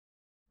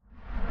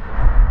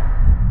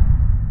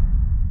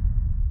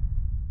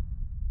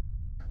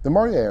The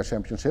Mario AI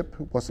Championship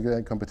was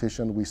a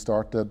competition we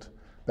started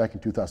back in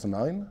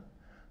 2009,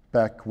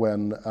 back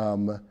when,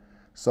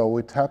 so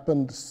it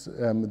happened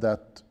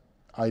that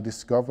I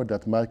discovered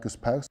that Marcus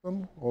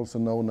Persson, also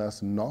known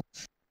as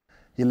Notch,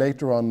 he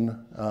later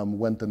on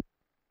went and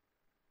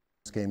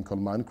this game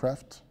called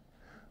Minecraft.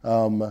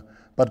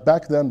 But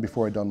back then,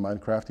 before he'd done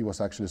Minecraft, he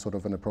was actually sort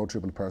of an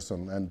approachable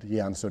person, and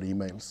he answered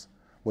emails,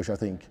 which I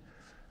think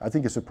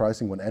is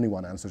surprising when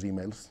anyone answers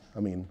emails. I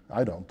mean,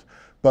 I don't.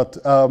 But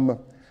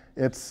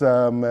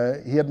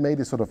he had made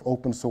this sort of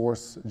open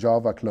source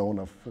Java clone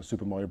of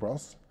Super Mario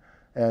Bros.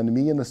 And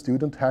me and a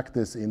student hacked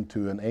this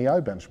into an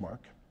AI benchmark.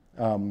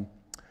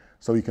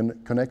 So you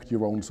can connect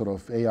your own sort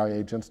of AI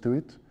agents to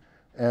it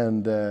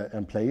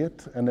and play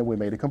it, and then we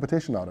made a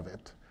competition out of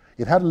it.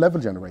 It had a level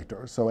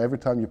generator, so every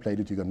time you played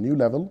it, you got a new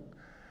level.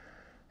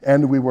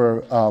 And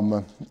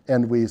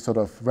we sort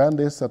of ran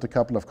this at a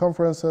couple of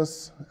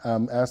conferences,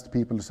 asked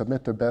people to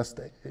submit their best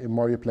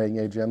Mario playing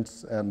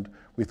agents, and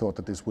we thought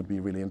that this would be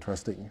really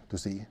interesting to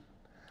see.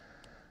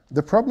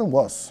 The problem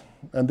was,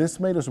 and this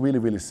made us really,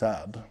 really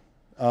sad,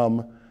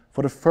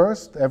 for the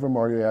first ever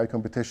Mario AI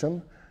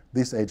competition,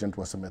 this agent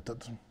was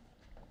submitted.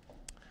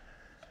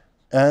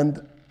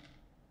 And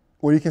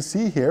what you can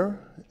see here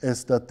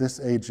is that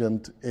this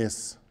agent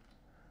is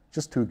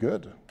just too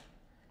good.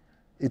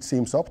 It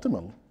seems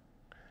optimal.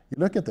 You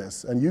look at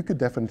this, and you could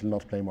definitely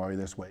not play Mario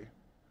this way.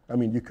 I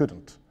mean, you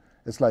couldn't.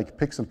 It's like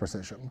pixel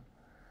precision.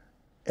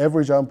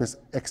 Every jump is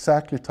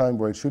exactly timed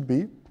where it should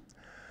be,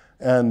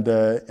 and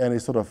it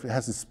sort of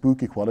has this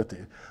spooky quality.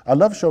 I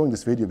love showing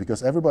this video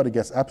because everybody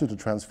gets absolutely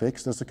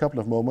transfixed. There's a couple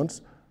of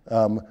moments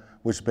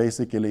which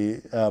basically,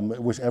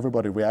 which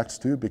everybody reacts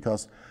to,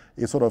 because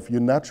it's sort of,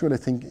 you naturally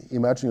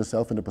imagine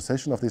yourself in the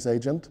position of this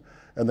agent,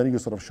 and then you're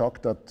sort of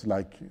shocked at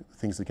like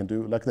things it can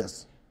do, like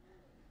this.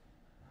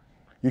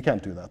 You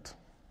can't do that.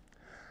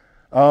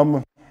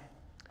 And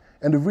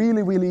the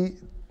really, really,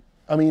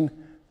 I mean,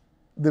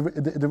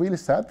 the really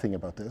sad thing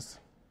about this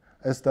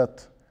is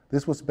that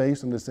this was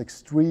based on this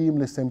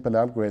extremely simple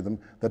algorithm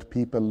that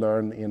people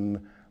learn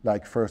in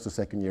like first or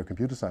second year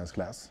computer science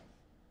class.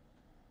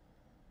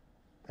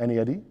 Any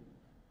idea?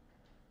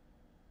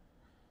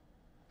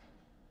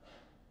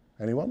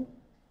 Anyone?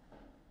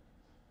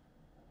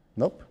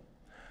 Nope.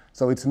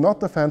 So it's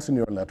not a fancy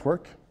neural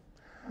network.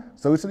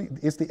 So it's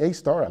the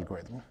A-star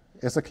algorithm.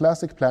 It's a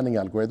classic planning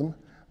algorithm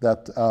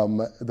that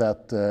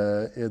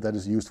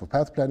is used for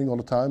path planning all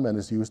the time and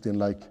is used in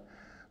like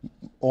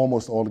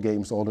almost all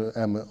games all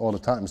the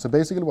time. So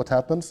basically what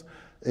happens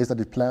is that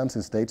it plans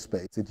in state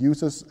space. It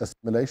uses a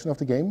simulation of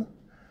the game,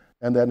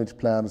 and then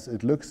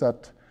it looks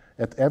at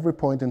every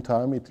point in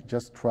time, it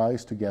just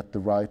tries to get to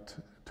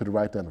the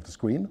right end of the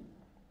screen.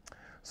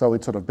 So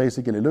it sort of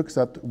basically looks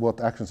at what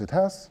actions it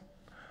has,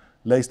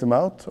 lays them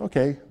out.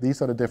 Okay,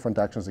 these are the different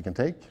actions it can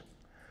take.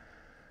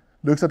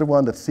 Looks at the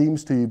one that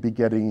seems to be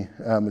getting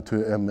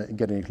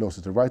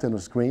closer to the right end of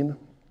the screen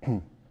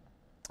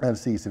and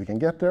sees if we can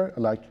get there,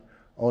 like,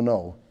 oh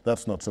no,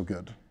 that's not so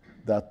good.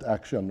 That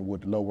action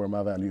would lower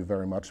my value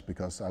very much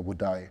because I would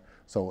die,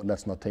 so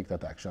let's not take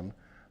that action.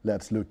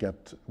 Let's look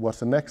at what's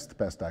the next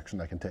best action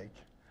I can take,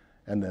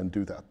 and then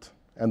do that.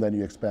 And then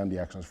you expand the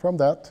actions from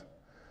that.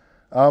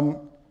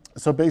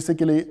 So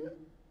basically,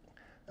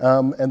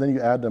 and then you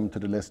add them to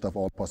the list of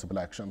all possible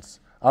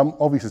actions. I'm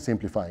obviously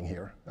simplifying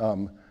here.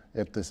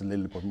 It is a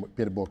little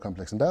bit more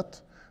complex than that.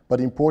 But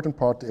the important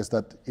part is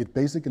that it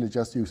basically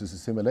just uses a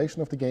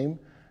simulation of the game,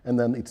 and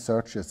then it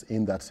searches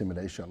in that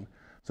simulation.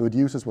 So it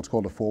uses what's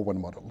called a forward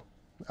model.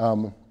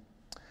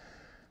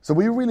 So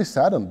we were really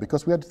saddened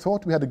because we had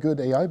thought we had a good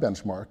AI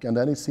benchmark, and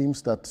then it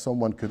seems that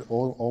someone could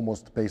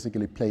almost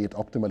basically play it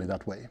optimally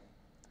that way.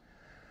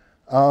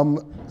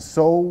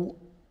 So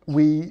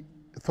we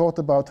thought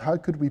about how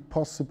could we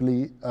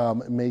possibly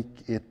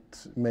make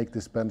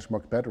this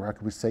benchmark better? How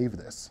could we save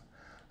this?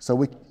 So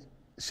we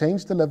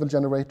changed the level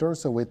generator,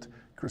 so it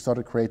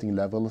started creating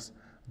levels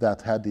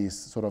that had these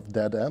sort of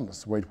dead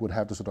ends, where it would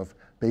have to sort of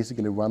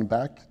basically run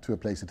back to a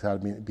place it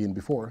had been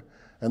before.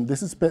 And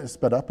this is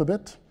sped up a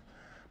bit.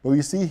 But what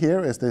you see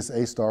here is this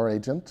A-star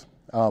agent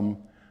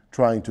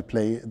trying to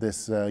play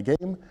this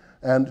game.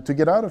 And to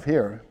get out of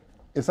here,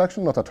 it's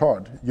actually not that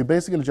hard. You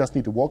basically just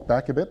need to walk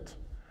back a bit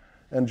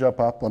and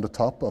jump up on the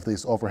top of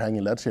this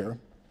overhanging ledge here.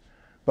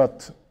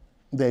 But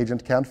the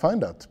agent can't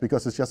find that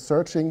because it's just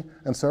searching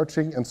and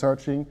searching and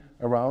searching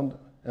around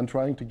and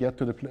trying to get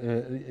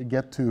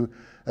to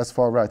as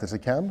far right as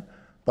it can.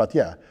 But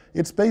yeah,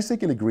 it's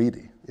basically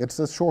greedy. It's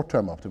a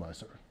short-term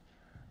optimizer.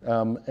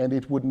 And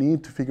it would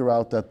need to figure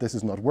out that this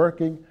is not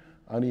working.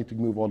 I need to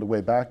move all the way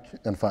back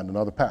and find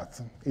another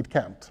path. It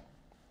can't.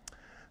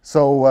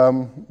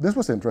 So this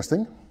was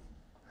interesting.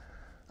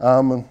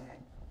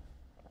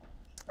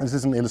 This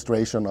is an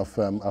illustration of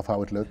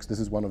how it looks. This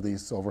is one of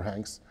these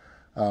overhangs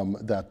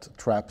that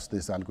traps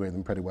this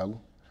algorithm pretty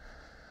well.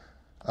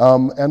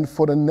 And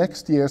for the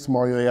next year's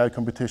Mario AI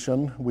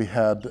competition, we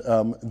had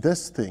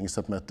this thing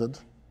submitted,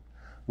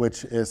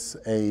 which is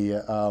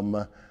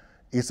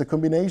a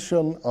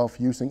combination of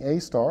using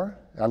A-star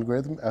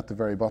algorithm at the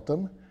very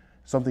bottom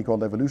something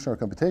called evolutionary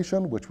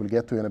computation, which we'll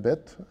get to in a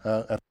bit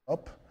at the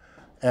top,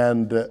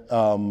 and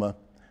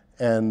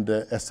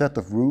a set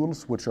of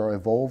rules which are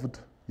evolved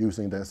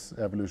using this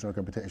evolutionary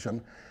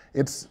computation.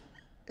 It's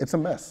a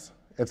mess.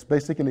 It's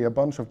basically a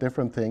bunch of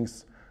different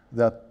things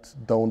that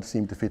don't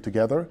seem to fit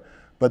together,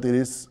 but it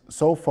is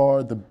so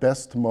far the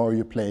best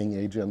Mario playing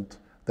agent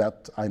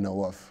that I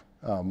know of.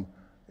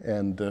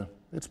 And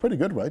it's pretty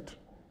good, right?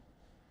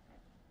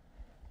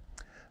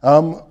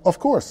 Of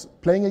course,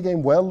 playing a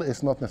game well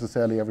is not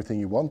necessarily everything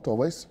you want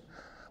always.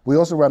 We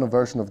also ran a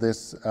version of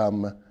this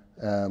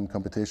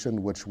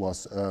competition, which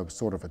was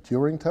sort of a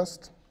Turing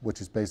test,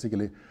 which is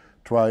basically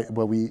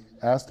where we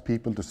asked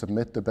people to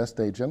submit the best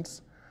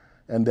agents,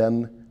 and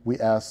then we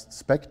asked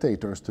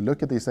spectators to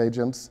look at these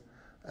agents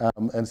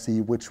and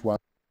see which one,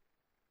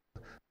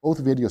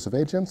 both videos of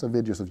agents and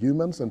videos of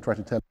humans, and try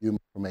to tell humans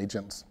from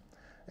agents,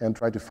 and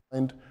try to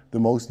find the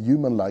most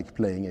human-like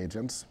playing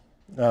agents.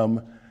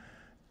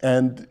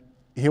 And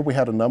here we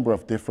had a number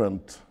of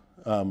different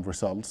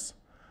results.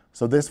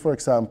 So this, for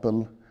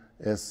example,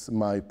 is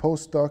my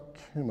postdoc,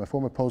 my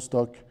former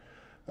postdoc,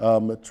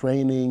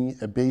 training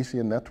a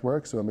Bayesian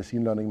network, so a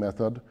machine learning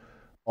method,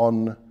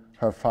 on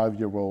her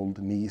 5-year-old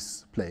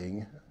niece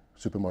playing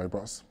Super Mario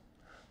Bros.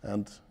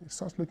 And it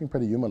starts looking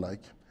pretty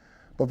human-like.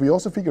 But we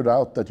also figured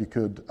out that you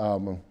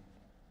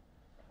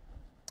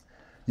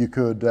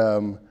could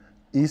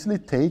easily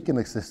take an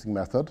existing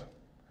method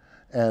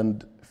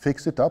and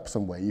fix it up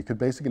some way. You could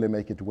basically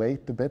make it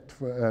wait a bit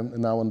for,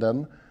 now and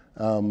then,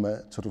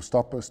 sort of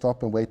stop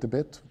and wait a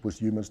bit, which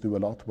humans do a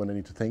lot when they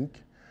need to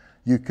think.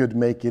 You could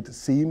make it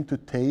seem to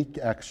take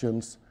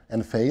actions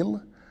and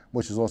fail,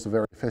 which is also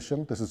very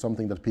efficient. This is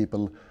something that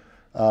people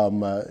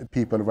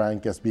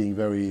rank as being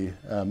very,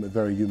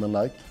 very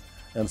human-like,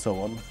 and so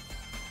on.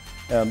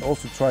 And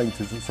also trying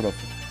to sort of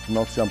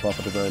not jump up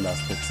at the very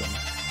last pixel.